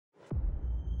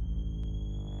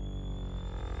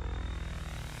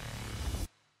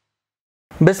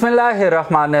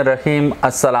बिस्मिल्लाहिर्रहमानिर्रहीम।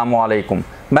 अस्सलामुअलैकुम।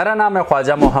 मेरा नाम है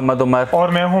ख्वाजा मोहम्मद उमर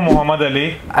और मैं हूं Mohammad Ali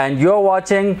and you are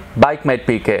watching bike met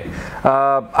PK.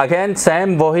 Again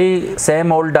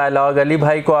same old dialogue. Ali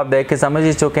भाई को आप देख के समझ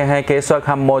ही चुके हैं कि इस वक्त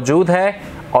हम मौजूद हैं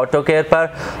ऑटो केयर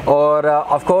पर और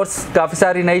ऑफ कोर्स काफ़ी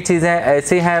सारी नई चीज़ें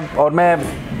ऐसी हैं और मैं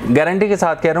गारंटी के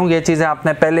साथ कह रहा हूँ ये चीज़ें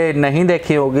आपने पहले नहीं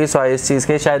देखी होगी। सो इस चीज़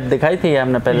की शायद दिखाई थी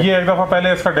हमने पहले, ये एक दफ़ा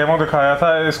पहले इसका डेमो दिखाया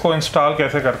था, इसको इंस्टॉल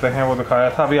कैसे करते हैं वो दिखाया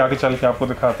था। अभी आगे चल के आपको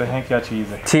दिखाते हैं क्या चीज़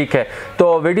है। ठीक है,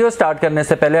 तो वीडियो स्टार्ट करने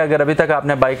से पहले अगर अभी तक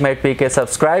आपने बाइक मेट पीके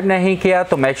सब्सक्राइब नहीं किया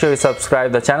तो make sure you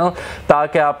subscribe the channel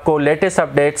ताकि आपको लेटेस्ट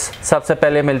अपडेट्स सबसे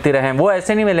पहले मिलती रहें। वो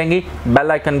ऐसे नहीं मिलेंगी,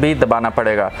 बेल आइकन भी दबाना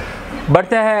पड़ेगा।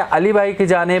 बढ़ते हैं अली भाई की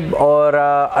जानिब और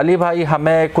अली भाई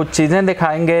हमें कुछ चीज़ें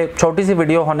दिखाएंगे। छोटी सी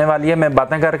वीडियो होने वाली है, मैं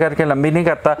बातें कर करके लंबी नहीं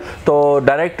करता, तो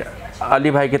डायरेक्ट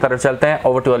अली भाई की तरफ चलते हैं।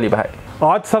 ओवर टू अली भाई।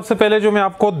 आज सबसे पहले जो मैं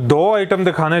आपको दो आइटम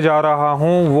दिखाने जा रहा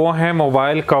हूं वो है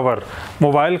मोबाइल कवर।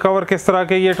 मोबाइल कवर किस तरह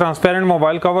के, ये ट्रांसपेरेंट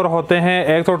मोबाइल कवर होते हैं।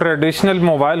 एक तो ट्रेडिशनल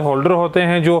मोबाइल होल्डर होते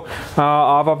हैं जो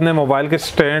आप अपने मोबाइल के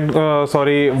स्टैंड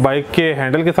बाइक के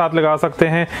हैंडल के साथ लगा सकते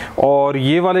हैं, और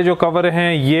ये वाले जो कवर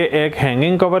हैं ये एक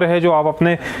हैंगिंग कवर है जो आप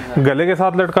अपने गले के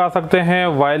साथ लटका सकते हैं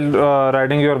वाइल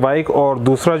राइडिंग योर बाइक, और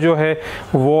दूसरा जो है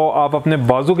वो आप अपने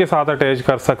बाजू के साथ अटैच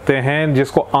कर सकते हैं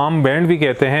जिसको आर्म बैंड भी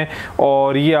कहते हैं।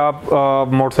 और ये आप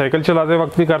मोटरसाइकिल चलाते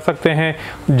वक्त भी कर सकते हैं,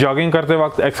 जॉगिंग करते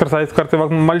वक्त, एक्सरसाइज करते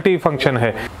वक्त, मल्टी फंक्शन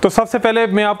है। तो सबसे पहले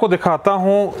मैं आपको दिखाता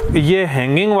हूँ ये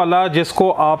हैंगिंग वाला जिसको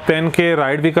आप पहन के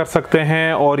राइड भी कर सकते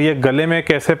हैं, और ये गले में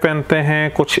कैसे पहनते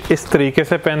हैं, कुछ इस तरीके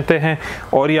से पहनते हैं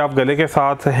और ये आप गले के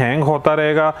साथ हैंग होता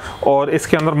रहेगा और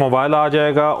इसके अंदर मोबाइल आ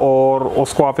जाएगा और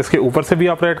उसको आप इसके ऊपर से भी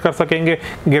ऑपरेट कर सकेंगे,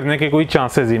 गिरने के कोई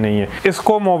चांसेस ही नहीं है।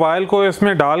 इसको मोबाइल को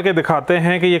इसमें डाल के दिखाते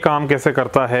हैं कि ये काम कैसे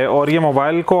करता है, और ये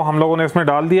मोबाइल को हम लोगों ने इसमें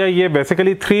डाल दिया। ये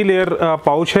बेसिकली 3 लेयर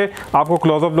पाउच है, आपको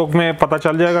क्लोजअप लुक में पता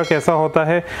चल जाएगा कैसा होता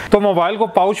है। तो मोबाइल को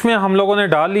पाउच में हम लोगों ने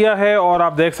डाल लिया है और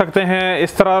आप देख सकते हैं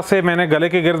इस तरह से मैंने गले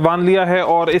के गिर्द बांध लिया है,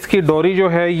 और इसकी डोरी जो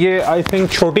है ये आई थिंक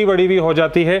छोटी बड़ी भी हो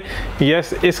जाती है।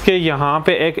 यस, इसके यहाँ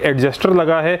पे एक एडजस्टर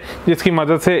लगा है जिसकी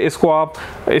मदद से इसको आप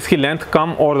इसकी लेंथ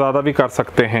कम और ज़्यादा भी कर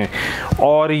सकते हैं,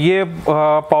 और ये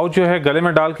पाउच जो है गले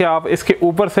में डाल के आप इसके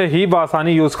ऊपर से ही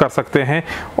बआसानी यूज़ कर सकते हैं।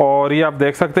 और ये आप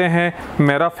देख सकते हैं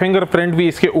मेरा फिंगरप्रिंट भी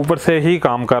इसके ऊपर से ही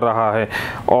काम कर रहा है।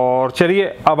 और चलिए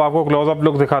अब आपको क्लोजअप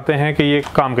लुक दिखाते हैं कि ये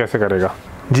काम कैसे करेगा।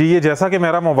 जी, ये जैसा कि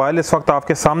मेरा मोबाइल इस वक्त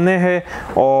आपके सामने है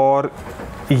और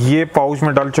ये पाउच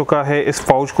में डल चुका है। इस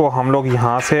पाउच को हम लोग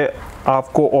यहाँ से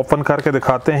आपको ओपन करके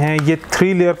दिखाते हैं। ये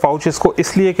 3 लेयर पाउच इसको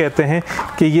इसलिए कहते हैं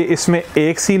कि ये इसमें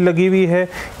एक सील लगी हुई है,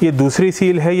 ये दूसरी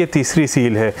सील है, ये तीसरी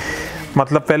सील है।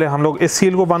 मतलब पहले हम लोग इस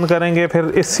सील को बंद करेंगे, फिर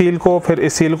इस सील को, फिर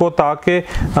इस सील को, ताकि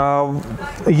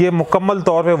ये मुकम्मल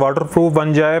तौर पे वाटरप्रूफ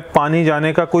बन जाए, पानी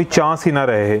जाने का कोई चांस ही ना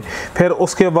रहे। फिर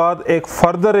उसके बाद एक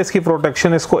फर्दर इसकी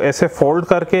प्रोटेक्शन, इसको ऐसे फोल्ड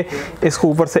करके इसको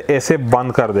ऊपर से ऐसे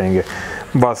बंद कर देंगे।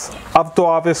 बस अब तो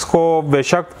आप इसको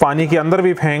बेशक पानी के अंदर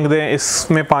भी फेंक दें,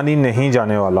 इसमें पानी नहीं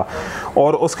जाने वाला।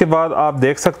 और उसके बाद आप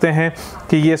देख सकते हैं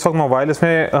कि ये इस वक्त मोबाइल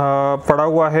इसमें पड़ा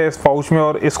हुआ है इस पाउच में,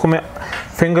 और इसको मैं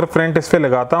फिंगरप्रिंट इस पर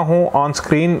लगाता हूँ। ऑन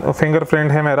स्क्रीन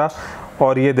फिंगरप्रिंट है मेरा,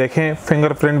 और ये देखें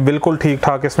फिंगरप्रिंट बिल्कुल ठीक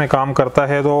ठाक इसमें काम करता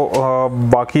है। तो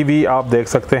बाकी भी आप देख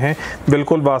सकते हैं,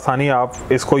 बिल्कुल बआसानी आप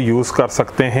इसको यूज़ कर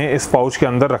सकते हैं इस पाउच के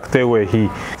अंदर रखते हुए ही।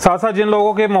 साथ साथ जिन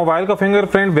लोगों के मोबाइल का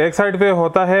फिंगरप्रिंट बैक साइड पे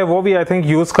होता है वो भी आई थिंक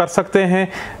यूज़ कर सकते हैं,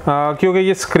 क्योंकि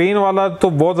ये स्क्रीन वाला तो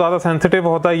बहुत ज़्यादा सेंसिटिव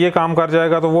होता है। ये काम कर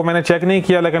जाएगा तो वो मैंने चेक नहीं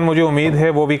किया, लेकिन मुझे उम्मीद है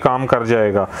वो भी काम कर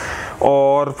जाएगा।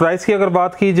 और प्राइस की अगर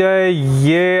बात की जाए,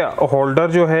 ये होल्डर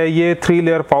जो है ये 3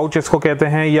 लेयर पाउच इसको कहते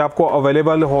हैं, ये आपको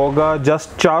अवेलेबल होगा जस्ट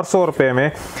 400 रुपये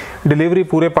में। डिलीवरी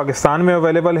पूरे पाकिस्तान में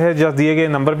अवेलेबल है। जस्ट दिए गए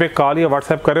नंबर पे कॉल या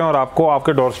व्हाट्सएप करें और आपको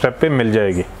आपके डोर स्टेप पे मिल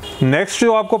जाएगी। नेक्स्ट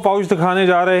जो आपको पाउच दिखाने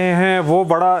जा रहे हैं वो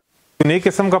बड़ा यूनिक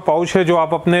किस्म का पाउच है जो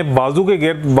आप अपने बाजू के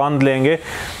गिर्द बांध लेंगे।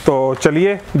 तो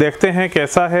चलिए देखते हैं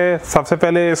कैसा है। सबसे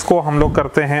पहले इसको हम लोग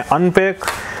करते हैं अनपैक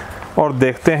और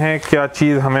देखते हैं क्या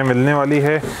चीज़ हमें मिलने वाली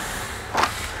है।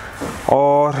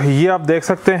 और ये आप देख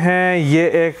सकते हैं ये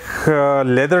एक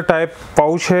लेदर टाइप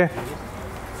पाउच है,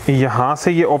 यहाँ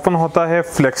से ये ओपन होता है,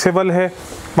 फ्लेक्सिबल है,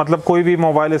 मतलब कोई भी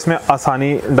मोबाइल इसमें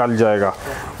आसानी डल जाएगा।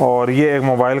 और ये एक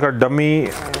मोबाइल का डमी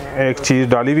एक चीज़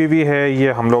डाली हुई भी है,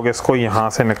 ये हम लोग इसको यहाँ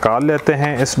से निकाल लेते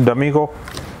हैं इस डमी को।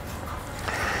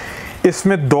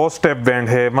 इसमें 2 स्टेप बैंड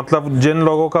है, मतलब जिन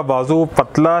लोगों का बाजू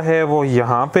पतला है वो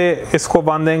यहाँ पे इसको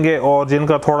बांधेंगे और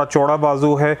जिनका थोड़ा चौड़ा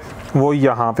बाजू है वो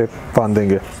यहाँ पे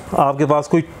बांधेंगे। आपके पास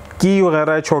कोई की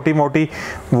वगैरह है छोटी मोटी,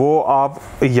 वो आप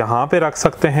यहाँ पे रख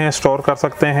सकते हैं, स्टोर कर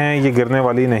सकते हैं, ये गिरने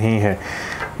वाली नहीं है।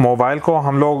 मोबाइल को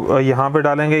हम लोग यहाँ पे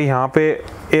डालेंगे। यहाँ पे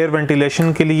एयर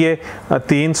वेंटिलेशन के लिए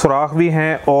 3 सुराख भी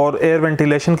हैं, और एयर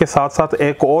वेंटिलेशन के साथ साथ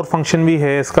एक और फंक्शन भी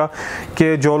है इसका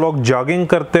कि जो लोग जॉगिंग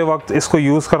करते वक्त इसको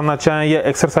यूज़ करना चाहें या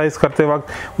एक्सरसाइज करते वक्त,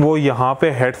 वो यहाँ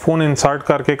पे हेडफोन इंसर्ट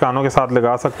करके कानों के साथ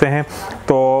लगा सकते हैं,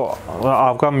 तो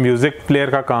आपका म्यूज़िक प्लेयर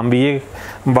का काम भी ये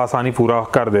बासानी पूरा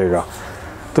कर देगा।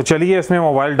 तो चलिए इसमें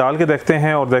मोबाइल डाल के देखते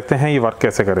हैं और देखते हैं ये वर्क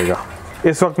कैसे करेगा।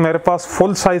 इस वक्त मेरे पास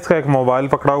फुल साइज़ का एक मोबाइल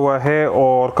पकड़ा हुआ है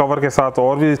और कवर के साथ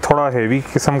और भी थोड़ा हेवी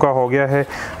किस्म का हो गया है,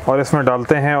 और इसमें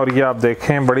डालते हैं और ये आप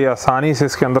देखें बड़ी आसानी से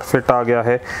इसके अंदर फिट आ गया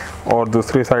है। और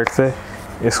दूसरी साइड से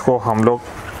इसको हम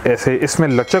लोग ऐसे, इसमें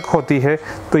लचक होती है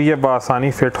तो ये बआसानी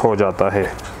फिट हो जाता है।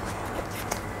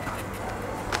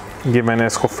 ये मैंने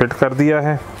इसको फिट कर दिया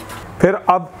है। फिर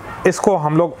अब इसको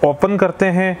हम लोग ओपन करते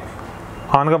हैं,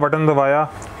 ऑन का बटन दबाया,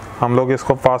 हम लोग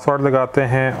इसको पासवर्ड लगाते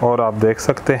हैं और आप देख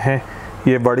सकते हैं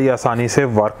ये बड़ी आसानी से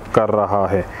वर्क कर रहा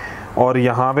है। और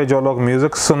यहाँ पे जो लोग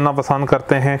म्यूज़िक सुनना पसंद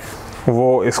करते हैं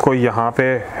वो इसको यहाँ पे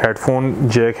हेडफोन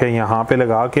जैक है, यहाँ पे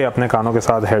लगा के अपने कानों के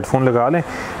साथ हेडफोन लगा लें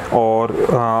और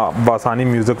बासानी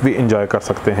म्यूज़िक भी इंजॉय कर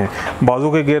सकते हैं।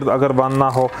 बाजू के गिर्द अगर बंद ना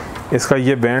हो, इसका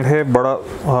ये बैंड है, बड़ा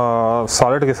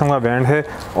सॉलिड किस्म का बैंड है,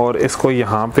 और इसको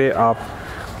यहाँ पे आप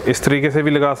इस तरीके से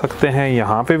भी लगा सकते हैं,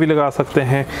 यहाँ पे भी लगा सकते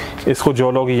हैं। इसको जो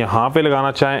लोग यहाँ पे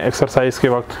लगाना चाहें एक्सरसाइज के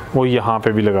वक्त, वो यहाँ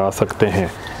पे भी लगा सकते हैं।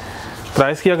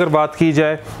 प्राइस की अगर बात की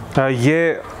जाए,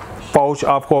 ये पाउच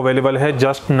आपको अवेलेबल है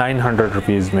जस्ट 900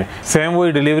 रुपीज़ में। सेम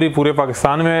वही डिलीवरी पूरे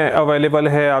पाकिस्तान में अवेलेबल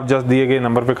है। आप जस्ट दिए गए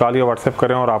नंबर पे कॉल या व्हाट्सएप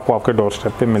करें और आपको आपके डोर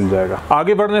स्टेप पे मिल जाएगा।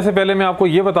 आगे बढ़ने से पहले मैं आपको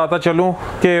ये बताता चलूँ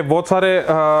कि बहुत सारे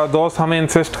दोस्त हमें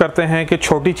इंसिस्ट करते हैं कि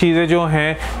छोटी चीज़ें जो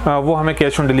हैं वो हमें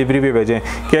कैश ऑन डिलीवरी पे भेजें।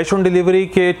 कैश ऑन डिलीवरी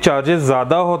के चार्जेस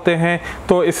ज़्यादा होते हैं,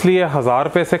 तो इसलिए 1000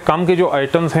 रुपये से कम के जो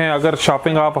आइटम्स हैं, अगर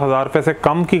शॉपिंग आप 1000 रुपये से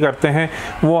कम की करते हैं,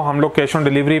 वो हम लोग कैश ऑन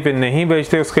डिलीवरी पे नहीं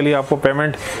भेजते। उसके लिए आपको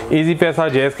पेमेंट ईजी पैसा,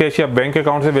 जैज़ कैश या बैंक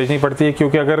अकाउंट से भेजनी पड़ती है,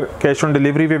 क्योंकि अगर कैश ऑन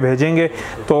डिलीवरी पे भेजेंगे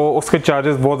तो उसके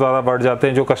चार्जेस बहुत ज़्यादा बढ़ जाते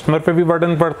हैं, जो कस्टमर पे भी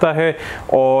बर्डन पड़ता है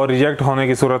और रिजेक्ट होने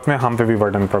की सूरत में हम पे भी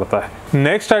बर्डन पड़ता है।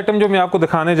 नेक्स्ट आइटम जो मैं आपको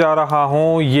दिखाने जा रहा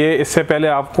हूँ, ये इससे पहले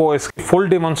आपको इसकी फुल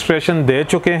डिमॉन्स्ट्रेशन दे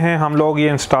चुके हैं हम लोग, ये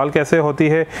इंस्टॉल कैसे होती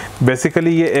है।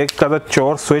 बेसिकली ये एक कदर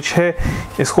चोर स्विच है,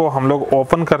 इसको हम लोग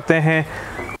ओपन करते हैं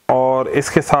और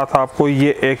इसके साथ आपको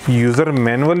ये एक यूज़र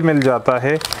मैनुअल मिल जाता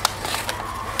है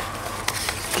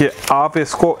कि आप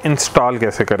इसको इंस्टॉल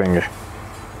कैसे करेंगे।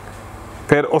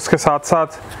 फिर उसके साथ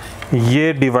साथ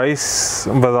ये डिवाइस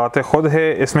बजाते खुद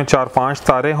है, इसमें 4-5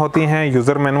 तारें होती हैं,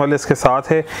 यूज़र मैनुअल इसके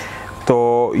साथ है।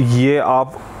 तो ये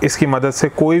आप इसकी मदद से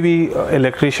कोई भी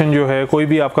इलेक्ट्रिशियन जो है, कोई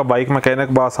भी आपका बाइक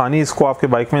मैकेनिक बआसानी इसको आपके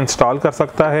बाइक में इंस्टॉल कर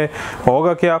सकता है।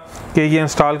 होगा क्या कि ये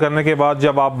इंस्टॉल करने के बाद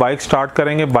जब आप बाइक स्टार्ट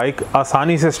करेंगे, बाइक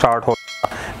आसानी से स्टार्ट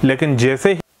होगा, लेकिन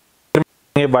जैसे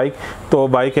ही बाइक तो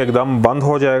बाइक एकदम बंद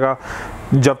हो जाएगा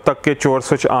जब तक के चोर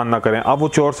स्विच ऑन ना करें। अब वो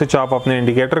चोर स्विच आप अपने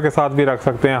इंडिकेटर के साथ भी रख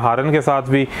सकते हैं, हारन के साथ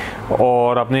भी,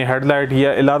 और अपनी हेडलाइट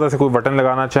या इलादा से कोई बटन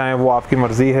लगाना चाहें वो आपकी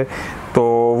मर्ज़ी है। तो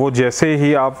वो जैसे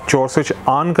ही आप चोर स्विच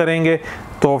ऑन करेंगे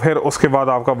तो फिर उसके बाद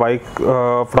आपका बाइक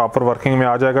प्रॉपर वर्किंग में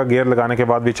आ जाएगा, गियर लगाने के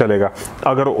बाद भी चलेगा।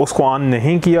 अगर उसको ऑन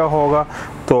नहीं किया होगा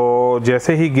तो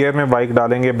जैसे ही गियर में बाइक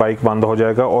डालेंगे बाइक बंद हो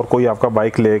जाएगा और कोई आपका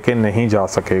बाइक लेके नहीं जा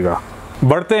सकेगा।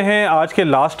 बढ़ते हैं आज के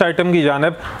लास्ट आइटम की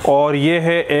जानिब, और ये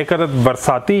है एक अदद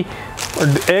बरसाती।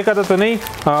 एक अदद तो नहीं,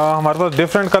 हमारे पास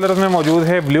डिफरेंट कलर्स में मौजूद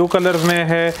है, ब्लू कलर्स में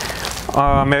है,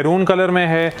 मैरून कलर में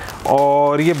है।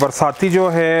 और ये बरसाती जो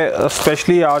है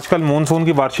स्पेशली आजकल मानसून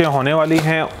की बारिशें होने वाली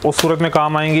हैं, उस सूरत में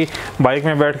काम आएंगी। बाइक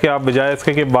में बैठ के आप बजाय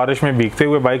इसके कि बारिश में भीगते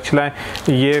हुए बाइक चलाएं,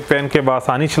 ये पहन के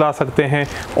बआसानी चला सकते हैं।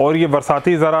 और ये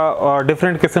बरसाती ज़रा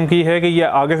डिफरेंट किस्म की है कि ये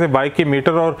आगे से बाइक की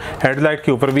मीटर और हेडलाइट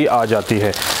के ऊपर भी आ जाती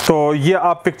है। तो ये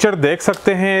आप पिक्चर देख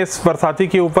सकते हैं इस बरसाती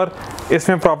के ऊपर,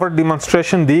 इसमें प्रॉपर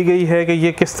डिमॉन्स्ट्रेशन दी गई है कि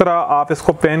ये किस तरह आप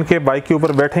इसको पहन के बाइक के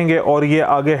ऊपर बैठेंगे और ये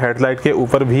आगे हेडलाइट के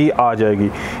ऊपर भी आ जाएगी।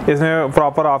 इसमें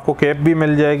प्रॉपर आपको कैप भी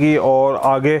मिल जाएगी और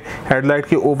आगे हेडलाइट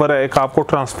के ऊपर एक आपको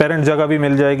ट्रांसपेरेंट जगह भी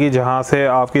मिल जाएगी जहां से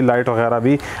आपकी लाइट वगैरह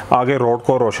भी आगे रोड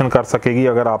को रोशन कर सकेगी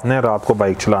अगर आपने रात को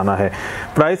बाइक चलाना है।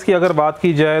 प्राइस की अगर बात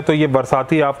की जाए तो ये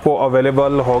बरसाती आपको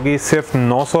अवेलेबल होगी सिर्फ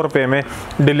 900 रुपये में।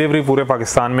 डिलीवरी पूरे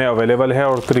पाकिस्तान में अवेलेबल है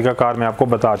और तरीकाकार मैं आपको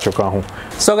बता चुका हूँ।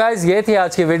 सो गाइज, ये थी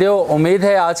आज की वीडियो। उम्मीद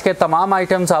है आज के तमाम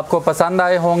आइटम्स आपको पसंद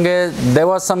आए होंगे। There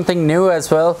was something new age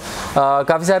well.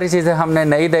 काफ़ी सारी चीज़ें हमने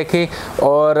नई देखी।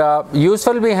 और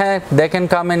यूज़फुल भी हैं, they can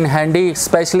come in handy,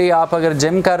 specially आप अगर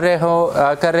जिम कर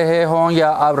रहे हो या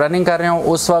आप रनिंग कर रहे हो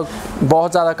उस वक्त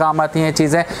बहुत ज़्यादा काम आती हैं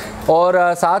चीज़ें। और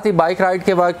साथ ही बाइक राइड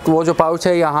के वक्त वो जो पाउच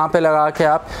है यहाँ पे लगा के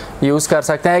आप यूज़ कर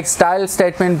सकते हैं। एक स्टाइल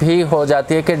स्टेटमेंट भी हो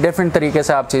जाती है कि डिफरेंट तरीके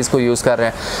से आप चीज़ को यूज़ कर रहे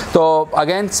हैं। तो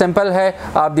अगेन सिंपल है,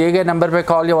 आप दिए गए नंबर पे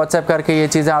कॉल या व्हाट्सएप करके ये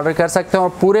चीज़ें ऑर्डर कर सकते हैं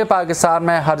और पूरे पाकिस्तान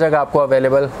में हर जगह आपको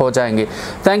अवेलेबल हो जाएंगी।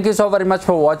 Thank you so very much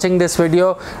for watching this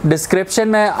video. Description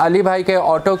में अली भाई के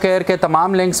ऑटो केयर के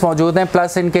तमाम लिंक्स मौजूद हैं,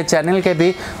 प्लस इनके चैनल के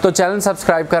भी, तो चैनल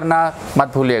सब्सक्राइब करना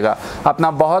मत भूलिएगा।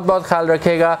 अपना बहुत बहुत ख्याल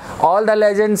रखिएगा। ऑल द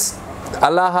लेजेंड्स,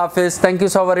 अल्लाह हाफिज़। Thank you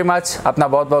so very much. अपना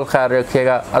बहुत बहुत ख्याल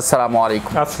रखिएगा। अस्सलाम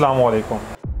वालेकुम। अस्सलाम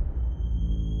वालेकुम।